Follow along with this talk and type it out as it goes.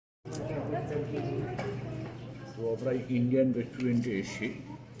তো আমরা ইন্ডিয়ান রেস্টুরেন্টে এসেছি,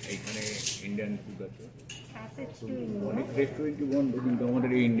 এইখানে ইন্ডিয়ান ফুড আছে। অনেক রেস্টুরেন্টই বন্ধ, কিন্তু আমাদের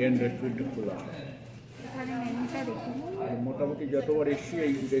এই ইন্ডিয়ান রেস্টুরেন্টে খোলা। মোটামুটি যতবার এসেছি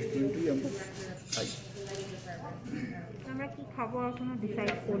এই রেস্টুরেন্টেই আমরা খাই। আমরা কি খাবো এখনো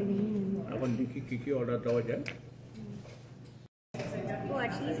ডিসাইড করিনি। এখন দেখি কী কী অর্ডার দেওয়া যায়। তো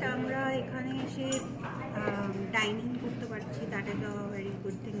অ্যাটলিস্ট আমরা এখানে এসে ডাইনিং করতে পারছি। That is a very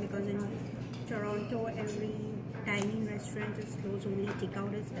good thing because in Toronto every dining restaurant is closed, only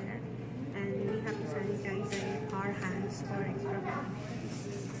takeout is there, and we have to sanitize our hands for extra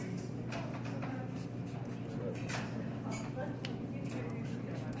precautions.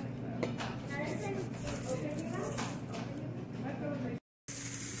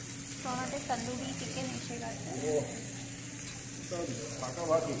 So আমাদের tandoori chicken এসে গেছে।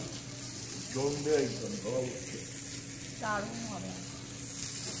 ফাটাফাটি জমবে একদম, দারুণ হবে।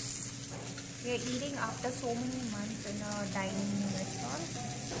 We are eating after so many months in a dining restaurant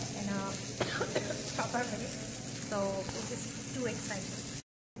in a proper way, so we're just too excited.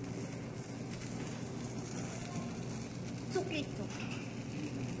 Suklito.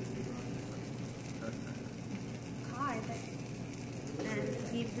 Hard, and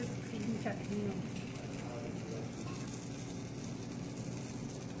give this green chutney.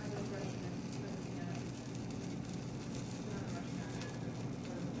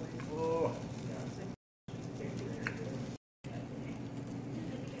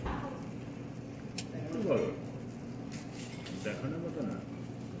 দেখানোর মতো না।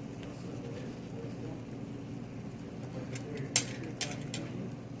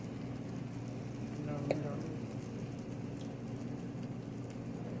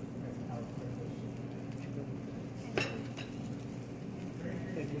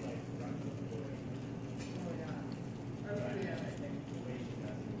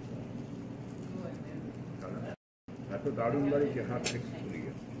 এত দারুণ বাড়িছে, হাত থেকে চলে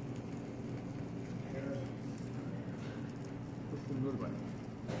গেছে। খুব সুন্দর বাড়ি।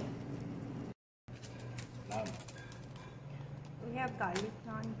 We have garlic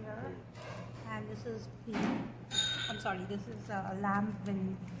naan here, and this is beef. I'm sorry, this is lamb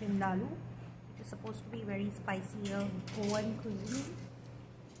vindaloo, which is supposed to be very spicy Goan cuisine,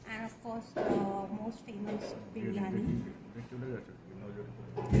 and of course the most famous biryani.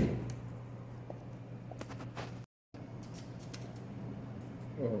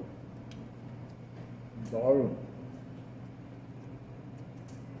 Oh, দারুণ।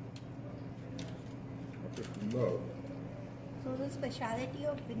 So the speciality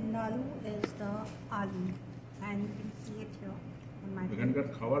of vindaloo is the aloo, and you can see it here on my plate. এখানকার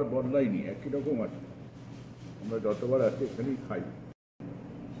খাবার বদলায়নি, একই রকম আছে। আমরা যতবার আসি এখানেই খাই।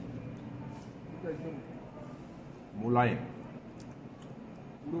 একদম মোলায়েম,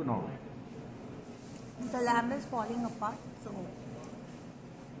 পুরো নরম। The lamb is falling apart, so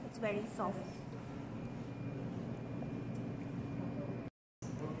it's very soft.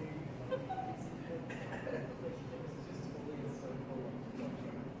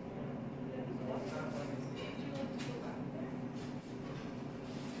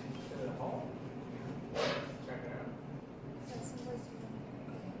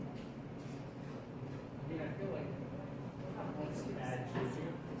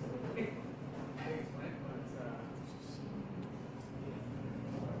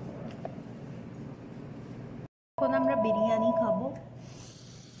 এখন আমরা বিরিয়ানি খাবো।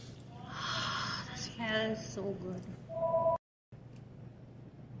 The smell is so good.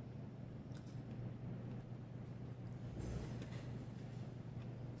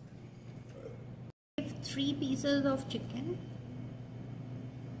 Three pieces of chicken.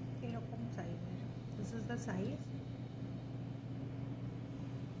 এরকম size. This is the size.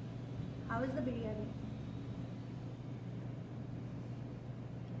 How is the biryani?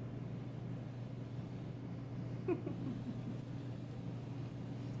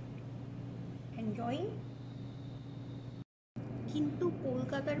 Enjoying? কিন্তু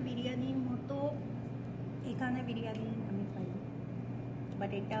কলকাতার বিরিয়ানির মতো এখানে বিরিয়ানি আমি পাই,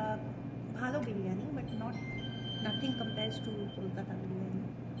 বাট এটা ভালো biryani, but nothing compares two Kolkata biryani.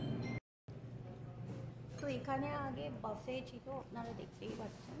 তো এখানে আগে বাফে ছিল, আপনারা দেখতেই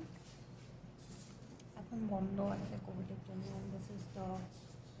পাচ্ছেন, এখন বন্ধ আছে কোভিডের জন্য। This is the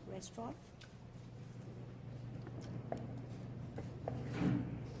restaurant.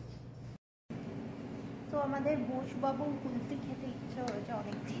 তো আমাদের বোসবাবুর কুলফি খেতে ইচ্ছে হয়েছে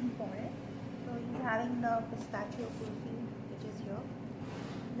অনেকদিন পরে। So he's having the pistachio kulfi, which is here.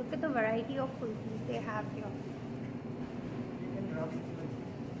 Look at the variety of kulfis they have here.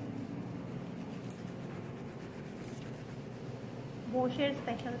 Bosch's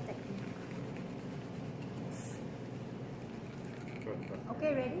special technique.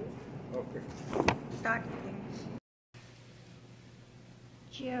 Okay, ready? Okay. Start eating.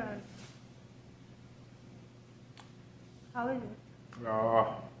 Cheers. How is it?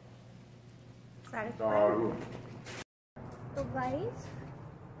 Satisfying? তো guys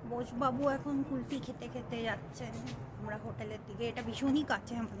বোসবাবু এখন কুলফি খেতে খেতে যাচ্ছেন আমরা হোটেলের দিকে। এটা ভীষণই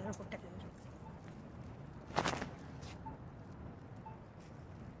কাছে আমাদের হোটেলের।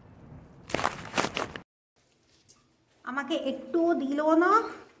 আমাকে একটুও দিল না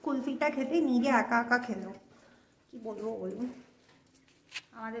কুলফিটা খেতে, নিজে একা একা খেলো। কি বলবো বলুন।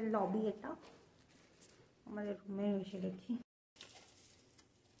 আমাদের লবি এটা, আমাদের রুমে এসে দেখি।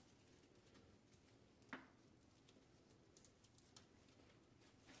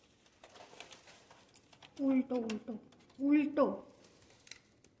 উল্টো উল্টো উল্টো।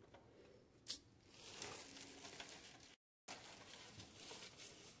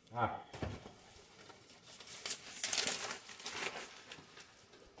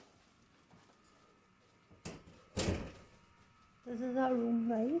 This is our room,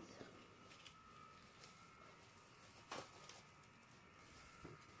 guys.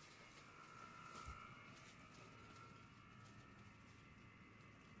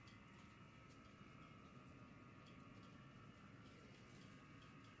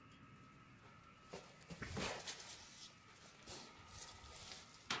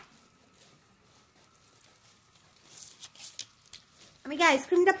 আমি কি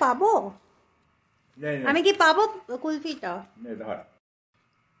আইসক্রিমটা পাবো? আমি কি পাবো কুলফিটা?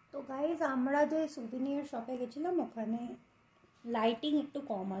 তো গাইজ আমরা যে সুভিনিয়ার শপে গেছিলাম ওখানে লাইটিং একটু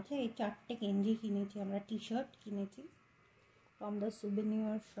কম আছে। এই 4টে গেঞ্জি কিনেছি আমরা, টি শার্ট কিনেছি from the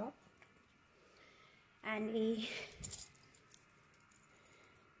souvenir shop. And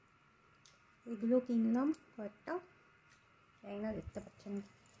এগুলো কিনলাম কয়েকটা, জানি না দেখতে পাচ্ছেন।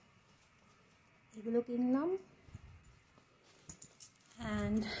 এগুলো কিনলাম।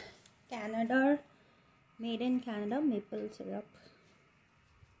 And ক্যানাডার made in Canada maple syrup.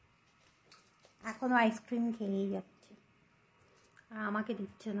 এখনও আইসক্রিম খেয়েই যাচ্ছে আর আমাকে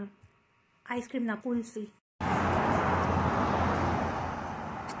দিচ্ছে না। আইসক্রিম না, kulfi.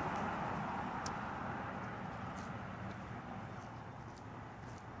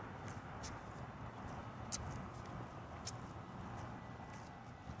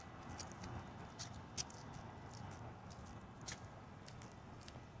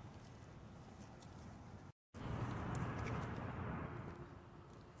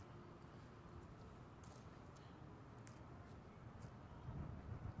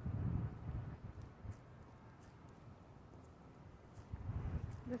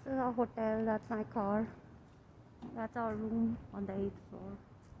 This is our hotel, that's my car, that's our room on the 8th floor.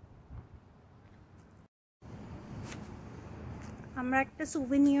 আমরা একটা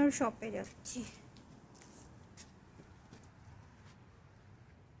সুভিনিয়ার শপে যাচ্ছি।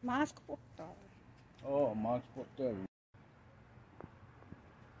 মাস্ক পরতে হবে। ও মাস্ক পরতে হবে।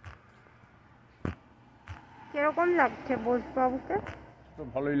 কিরকম লাগছে বোসবাবুকে? তো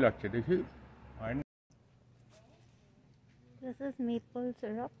ভালোই লাগছে, দেখি। This is maple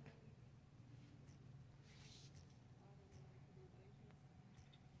syrup.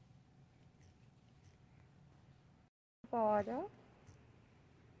 Powder.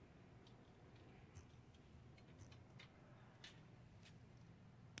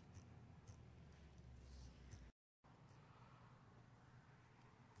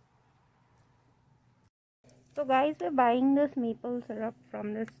 So guys, we're buying this maple syrup from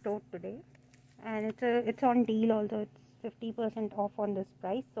this store today, and it's on deal also. It's 50% off on this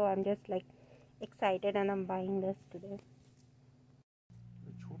price, so I'm just like excited and I'm buying this today.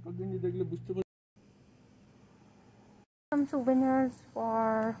 ছোট জিনিস দেখলে বুঝতে পারি। Some souvenirs for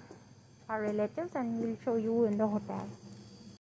our relatives, and we'll show you in the hotel.